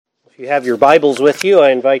you have your Bibles with you, I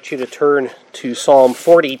invite you to turn to Psalm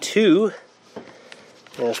 42,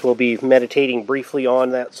 as we'll be meditating briefly on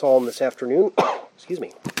that psalm this afternoon. Excuse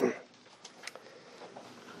me.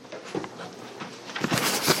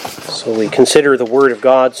 So we consider the Word of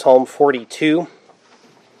God, Psalm 42.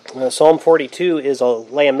 Psalm 42 is a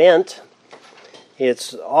lament.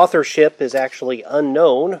 Its authorship is actually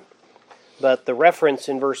unknown, but the reference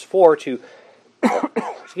in verse 4 to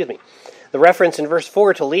excuse me. The reference in verse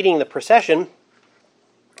 4 to leading the procession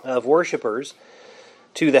of worshipers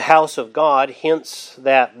to the house of God hints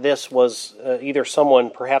that this was either someone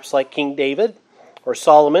perhaps like King David or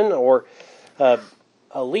Solomon or a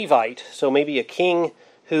Levite, so maybe a king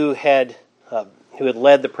who had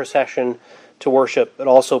led the procession to worship, but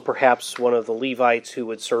also perhaps one of the Levites who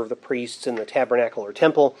would serve the priests in the tabernacle or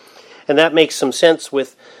temple. And that makes some sense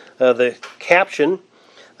with the caption.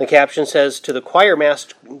 The caption says, to the choir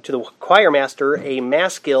master, a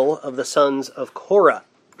maskil of the sons of Korah.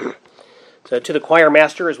 So to the choir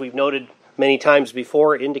master, as we've noted many times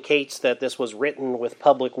before, indicates that this was written with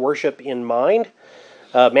public worship in mind.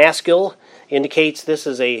 Maskil indicates this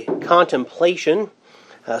is a contemplation,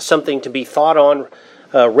 something to be thought on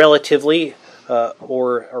relatively,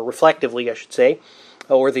 or reflectively, I should say,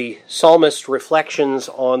 or the psalmist's reflections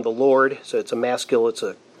on the Lord. So it's a maskil, it's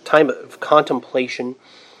a time of contemplation.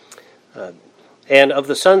 And of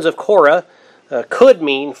the sons of Korah could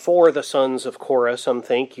mean for the sons of Korah, some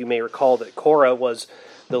think. You may recall that Korah was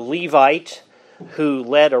the Levite who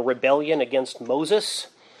led a rebellion against Moses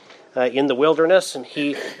in the wilderness, and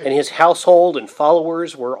he and his household and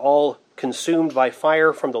followers were all consumed by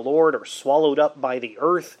fire from the Lord or swallowed up by the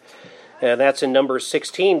earth. That's in Numbers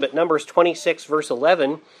 16, but Numbers 26, verse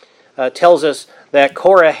 11, tells us that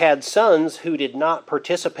Korah had sons who did not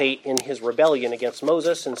participate in his rebellion against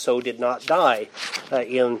Moses and so did not die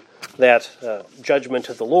in that judgment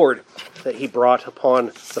of the Lord that he brought upon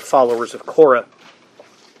the followers of Korah.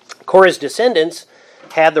 Korah's descendants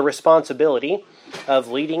had the responsibility of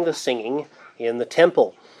leading the singing in the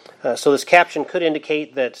temple. So this caption could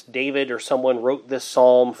indicate that David or someone wrote this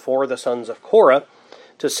psalm for the sons of Korah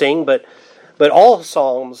to sing, but all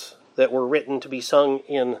psalms that were written to be sung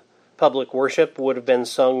in public worship would have been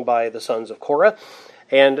sung by the sons of Korah.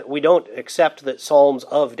 And we don't accept that psalms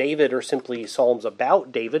of David are simply psalms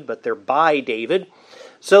about David, but they're by David.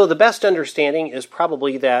 So the best understanding is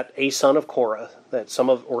probably that a son of Korah, that some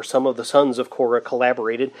of the sons of Korah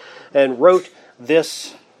collaborated and wrote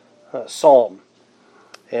this psalm.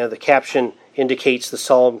 And the caption indicates the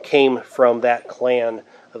psalm came from that clan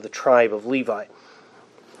of the tribe of Levi.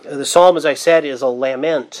 The psalm, as I said, is a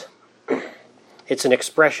lament. It's an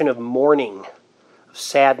expression of mourning, of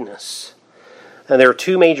sadness. And there are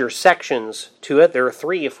two major sections to it. There are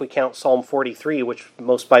three if we count Psalm 43, which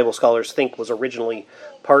most Bible scholars think was originally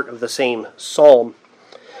part of the same psalm.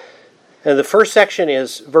 And the first section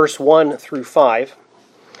is verse 1 through 5,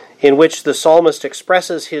 in which the psalmist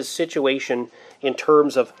expresses his situation in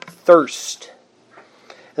terms of thirst.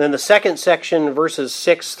 And then the second section, verses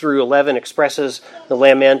 6 through 11, expresses the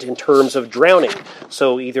lament in terms of drowning.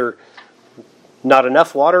 So either not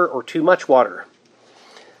enough water or too much water.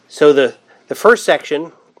 So the first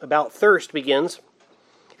section about thirst begins,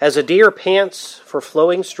 as a deer pants for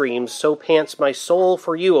flowing streams, so pants my soul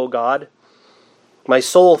for you, O God. My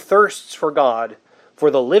soul thirsts for God, for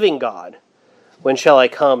the living God. When shall I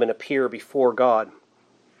come and appear before God?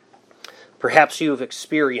 Perhaps you've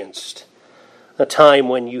experienced a time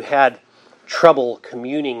when you had trouble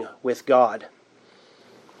communing with God,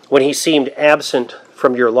 when he seemed absent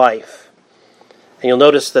from your life. And you'll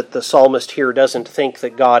notice that the psalmist here doesn't think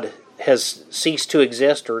that God has ceased to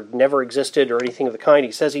exist or never existed or anything of the kind.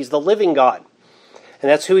 He says he's the living God,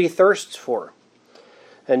 and that's who he thirsts for.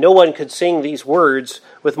 And no one could sing these words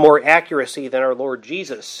with more accuracy than our Lord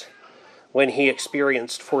Jesus when he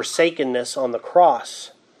experienced forsakenness on the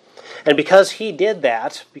cross. And because he did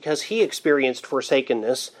that, because he experienced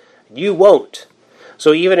forsakenness, you won't.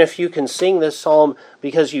 So even if you can sing this psalm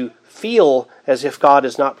because you feel as if God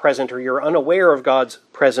is not present or you're unaware of God's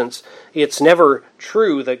presence, it's never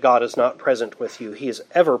true that God is not present with you. He is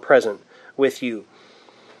ever present with you.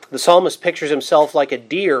 The psalmist pictures himself like a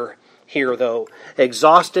deer here, though,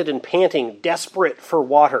 exhausted and panting, desperate for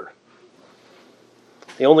water.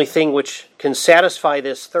 The only thing which can satisfy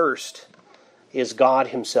this thirst is God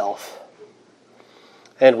himself.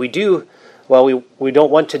 And we don't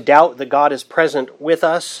want to doubt that God is present with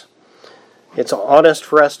us. It's honest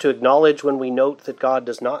for us to acknowledge when we note that God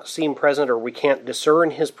does not seem present or we can't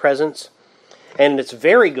discern his presence. And it's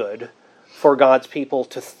very good for God's people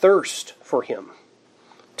to thirst for him,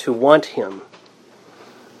 to want him.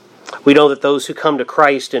 We know that those who come to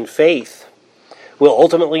Christ in faith will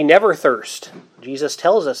ultimately never thirst. Jesus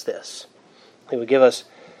tells us this. He will give us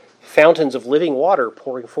fountains of living water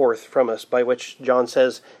pouring forth from us, by which John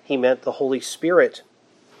says he meant the Holy Spirit.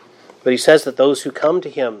 But he says that those who come to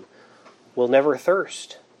him will never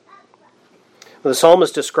thirst. The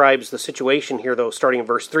psalmist describes the situation here, though, starting in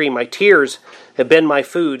verse 3. My tears have been my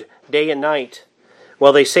food day and night,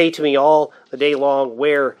 while they say to me all the day long,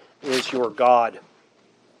 where is your God?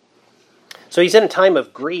 So he's in a time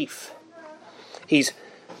of grief. He's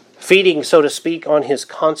feeding, so to speak, on his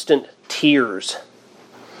constant tears.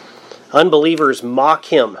 Unbelievers mock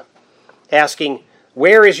him, asking,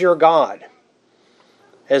 where is your God?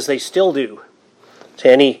 As they still do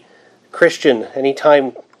to any Christian,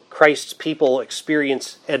 anytime Christ's people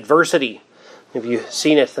experience adversity. Have you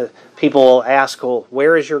seen it? The people will ask, well,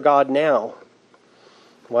 where is your God now?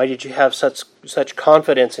 Why did you have such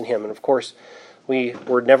confidence in him? And of course, we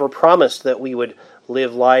were never promised that we would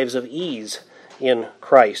live lives of ease in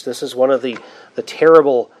Christ. This is one of the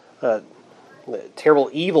terrible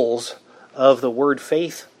evils of the word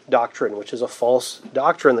faith doctrine, which is a false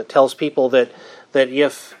doctrine that tells people that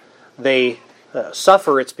if they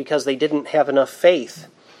suffer, it's because they didn't have enough faith.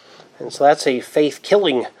 And so that's a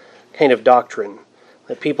faith-killing kind of doctrine,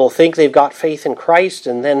 that people think they've got faith in Christ,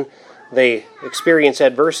 and then they experience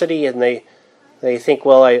adversity, and they think,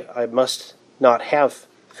 well, I must not have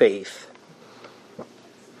faith.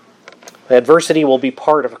 Adversity will be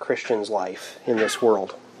part of a Christian's life in this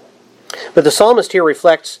world. But the psalmist here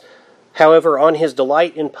reflects, however, on his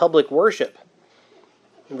delight in public worship.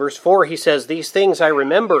 In verse 4 he says, these things I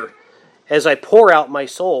remember as I pour out my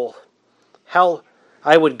soul, how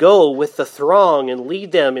I would go with the throng and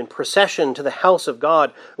lead them in procession to the house of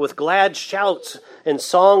God with glad shouts and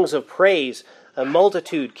songs of praise, a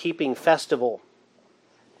multitude keeping festival.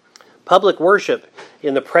 Public worship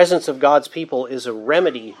in the presence of God's people is a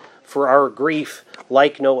remedy for our grief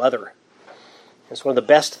like no other. It's one of the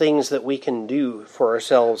best things that we can do for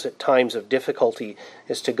ourselves at times of difficulty,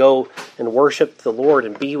 is to go and worship the Lord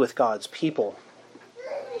and be with God's people.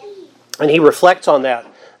 And he reflects on that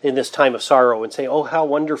in this time of sorrow and say, oh, how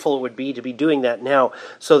wonderful it would be to be doing that now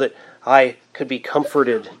so that I could be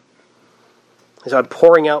comforted. As I'm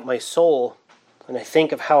pouring out my soul, and I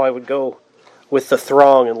think of how I would go with the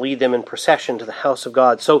throng and lead them in procession to the house of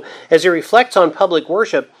God. So as he reflects on public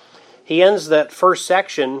worship, he ends that first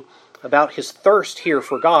section about his thirst here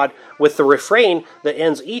for God with the refrain that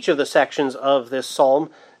ends each of the sections of this psalm.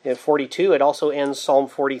 In 42, it also ends Psalm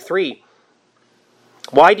 43.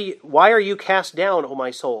 Why are you cast down, O my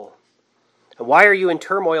soul? And why are you in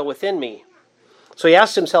turmoil within me? So he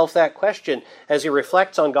asks himself that question as he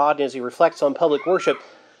reflects on God and as he reflects on public worship.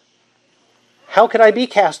 How could I be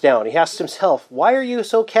cast down? He asks himself, why are you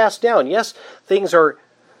so cast down? Yes, things are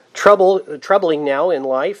troubling now in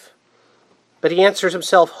life. But he answers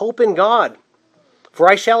himself, hope in God, for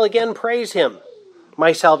I shall again praise him,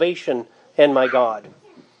 my salvation and my God.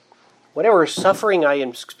 Whatever suffering I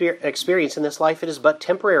experience in this life, it is but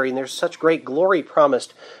temporary, and there's such great glory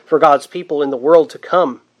promised for God's people in the world to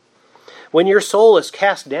come. When your soul is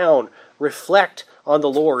cast down, reflect on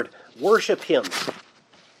the Lord, worship him.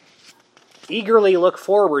 Eagerly look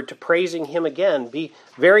forward to praising him again. Be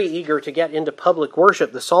very eager to get into public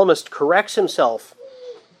worship. The psalmist corrects himself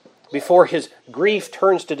before his grief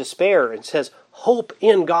turns to despair and says, hope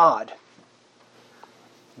in God.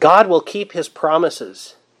 God will keep his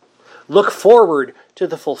promises. Look forward to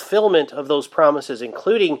the fulfillment of those promises,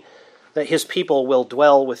 including that his people will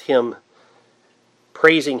dwell with him,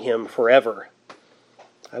 praising him forever.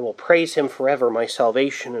 I will praise him forever, my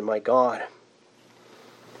salvation and my God.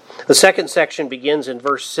 The second section begins in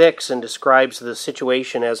verse 6 and describes the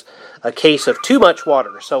situation as a case of too much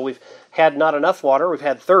water. So we've had not enough water, we've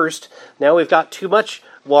had thirst, now we've got too much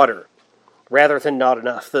water rather than not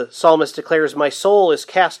enough. The psalmist declares, my soul is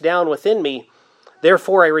cast down within me,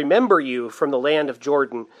 therefore I remember you from the land of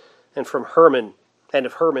Jordan and from Hermon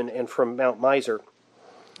and from Mount Mizar.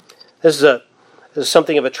 This is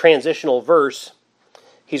something of a transitional verse.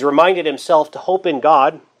 He's reminded himself to hope in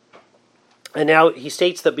God. And now he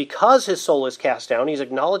states that because his soul is cast down, he's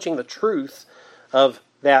acknowledging the truth of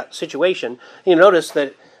that situation. You notice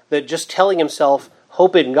that just telling himself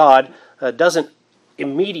hope in God doesn't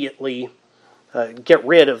immediately get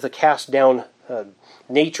rid of the cast down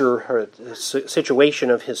nature or situation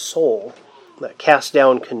of his soul, that cast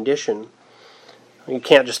down condition. You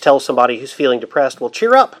can't just tell somebody who's feeling depressed, well,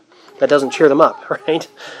 cheer up. That doesn't cheer them up, right?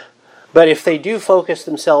 But if they do focus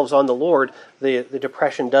themselves on the Lord, the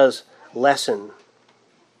depression does lessen.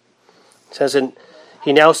 It says,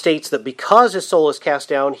 he now states that because his soul is cast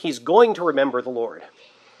down, he's going to remember the Lord.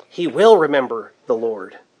 he will remember the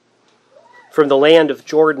Lord. From the land of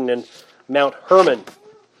Jordan and Mount Hermon.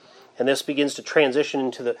 And this begins to transition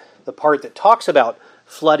into the part that talks about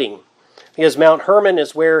flooding. Because Mount Hermon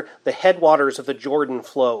is where the headwaters of the Jordan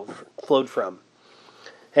flowed from.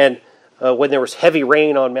 And when there was heavy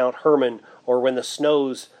rain on Mount Hermon, or when the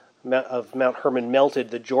snows of Mount Hermon melted,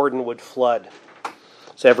 the Jordan would flood.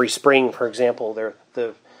 So every spring, for example,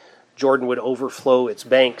 the Jordan would overflow its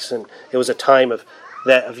banks, and it was a time of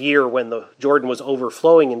year when the Jordan was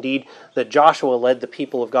overflowing, indeed, that Joshua led the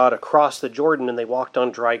people of God across the Jordan, and they walked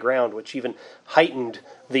on dry ground, which even heightened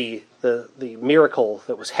the miracle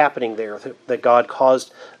that was happening there, that God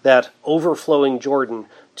caused that overflowing Jordan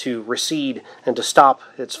to recede and to stop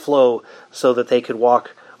its flow so that they could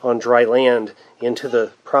walk on dry land into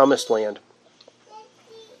the promised land.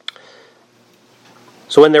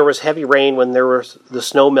 So when there was heavy rain, when there was the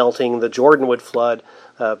snow melting, the Jordan would flood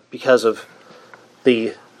because of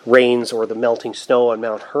the rains or the melting snow on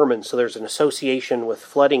Mount Hermon. So there's an association with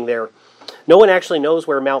flooding there. No one actually knows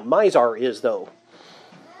where Mount Mizar is, though.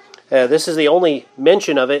 This is the only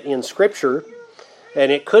mention of it in Scripture,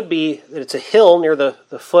 and it could be that it's a hill near the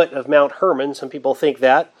foot of Mount Hermon. Some people think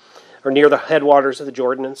that, or near the headwaters of the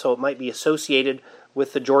Jordan, and so it might be associated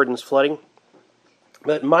with the Jordan's flooding.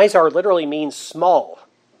 But Mizar literally means small.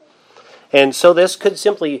 And so this could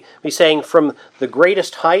simply be saying from the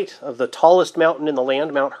greatest height of the tallest mountain in the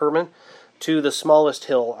land, Mount Hermon, to the smallest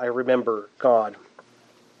hill, I remember God.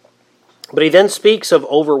 But he then speaks of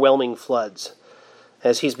overwhelming floods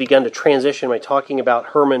as he's begun to transition by talking about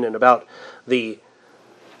Hermon and about the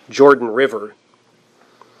Jordan River.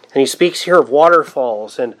 And he speaks here of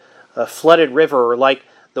waterfalls and a flooded river, or like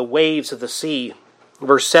the waves of the sea.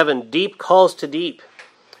 Verse 7, deep calls to deep.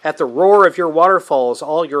 At the roar of your waterfalls,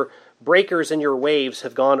 all your breakers and your waves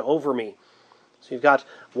have gone over me. So you've got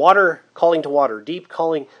water calling to water, deep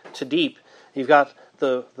calling to deep. You've got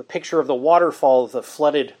the picture of the waterfall of the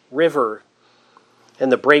flooded river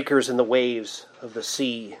and the breakers and the waves of the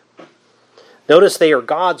sea. Notice they are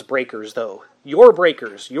God's breakers, though. Your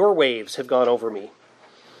breakers, your waves have gone over me.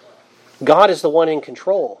 God is the one in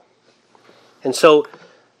control. And so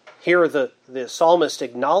here the psalmist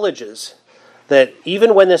acknowledges that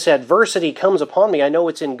even when this adversity comes upon me, I know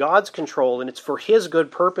it's in God's control and it's for His good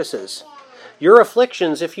purposes. Your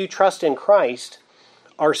afflictions, if you trust in Christ,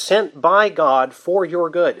 are sent by God for your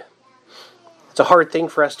good. It's a hard thing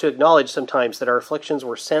for us to acknowledge sometimes that our afflictions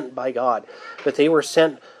were sent by God, but they were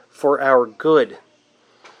sent for our good.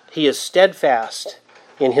 He is steadfast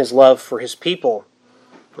in His love for His people.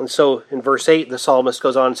 And so in verse 8, the psalmist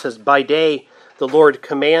goes on and says, by day the Lord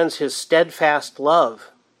commands His steadfast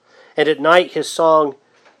love, and at night His song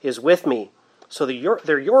is with me. So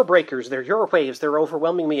they're your breakers, they're your waves, they're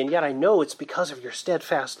overwhelming me, and yet I know it's because of your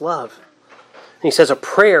steadfast love. And he says, a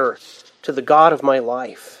prayer to the God of my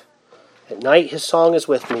life. At night His song is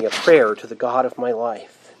with me, a prayer to the God of my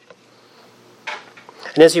life.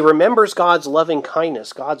 And as he remembers God's loving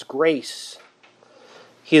kindness, God's grace,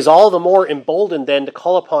 he is all the more emboldened then to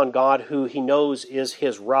call upon God, who he knows is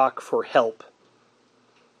his rock, for help.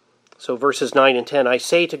 So verses 9 and 10, I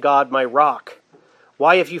say to God, my rock,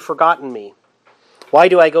 why have you forgotten me? Why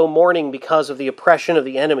do I go mourning because of the oppression of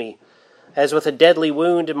the enemy? As with a deadly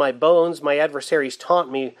wound in my bones, my adversaries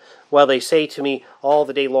taunt me, while they say to me all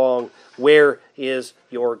the day long, where is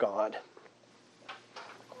your God?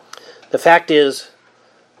 The fact is,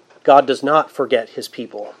 God does not forget His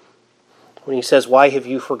people. When he says, why have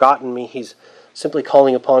you forgotten me? He's simply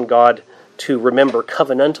calling upon God to remember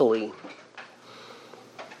covenantally.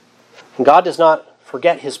 And God does not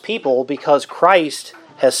forget His people because Christ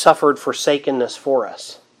has suffered forsakenness for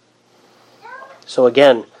us. So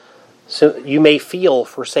again, you may feel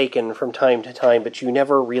forsaken from time to time, but you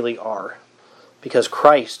never really are, because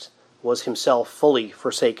Christ was Himself fully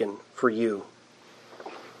forsaken for you.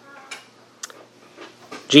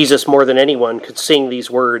 Jesus, more than anyone, could sing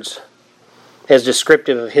these words as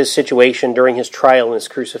descriptive of His situation during His trial and His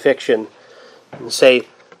crucifixion, and say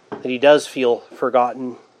that He does feel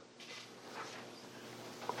forgotten,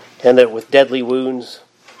 and that with deadly wounds,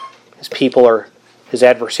 His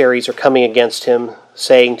adversaries are coming against Him,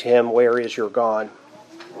 saying to Him, where is your God?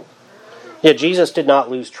 Yet Jesus did not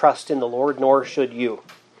lose trust in the Lord, nor should you.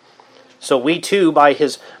 So we too, by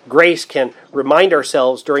His grace, can remind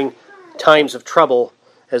ourselves during times of trouble,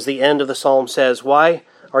 as the end of the psalm says, why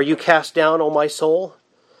are you cast down, O my soul?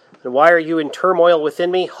 And why are you in turmoil within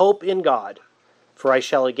me? Hope in God, for I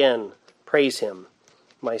shall again praise Him,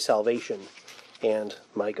 my salvation and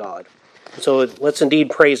my God. So let's indeed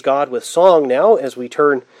praise God with song now as we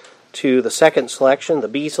turn to the second selection, the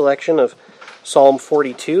B selection of Psalm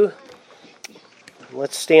 42.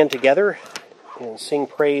 Let's stand together and sing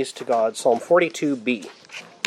praise to God. Psalm 42b.